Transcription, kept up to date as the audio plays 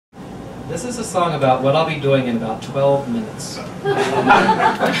This is a song about what I'll be doing in about 12 minutes.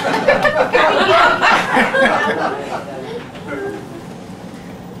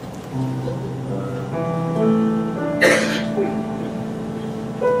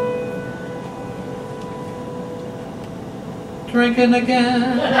 Drinking again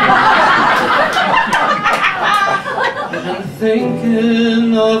and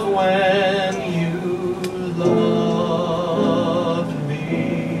thinking of when you loved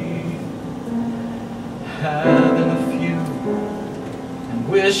me, having a few and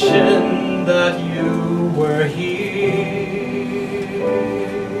wishing that you were here,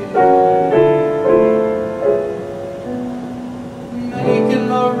 making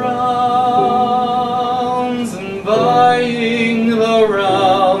the rounds and buying the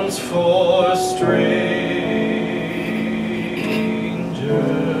rounds for strangers,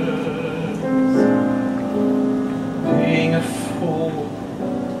 being a fool,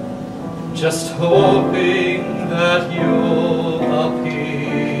 just hoping that you'll appear.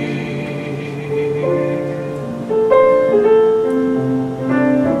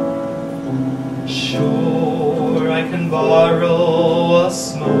 Sure, I can borrow a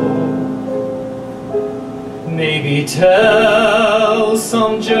smoke, maybe tell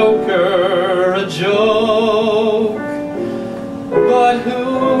some joker a joke, but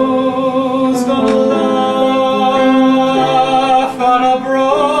who's gonna laugh on a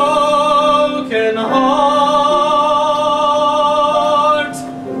broken heart?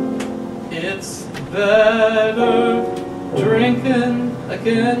 It's better drinking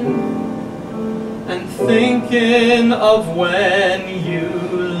again and thinking of when you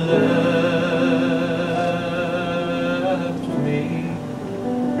left me,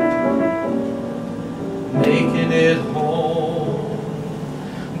 making it home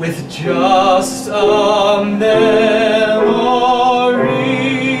with just a memory.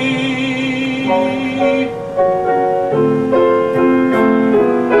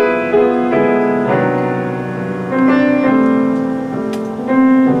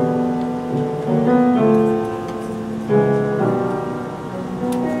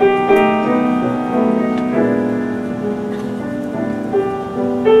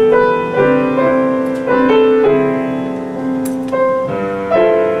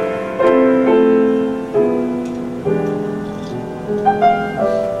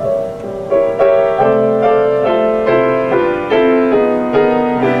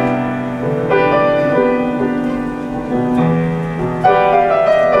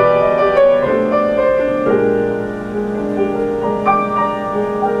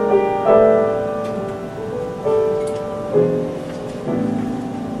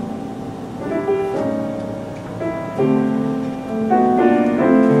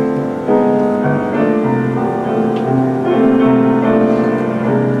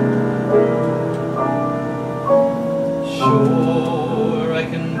 Sure, I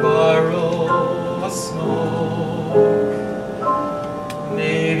can borrow a smoke,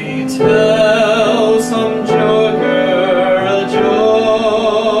 maybe tell some joker a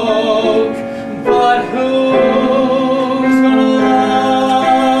joke, but who's gonna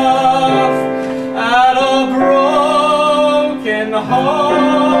laugh at a broken heart?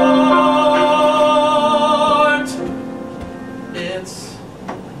 It's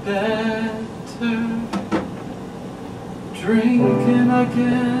better drinking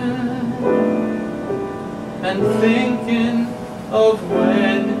again and thinking of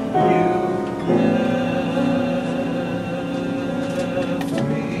when you left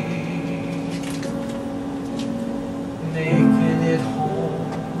me, making it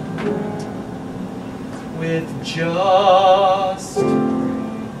home with just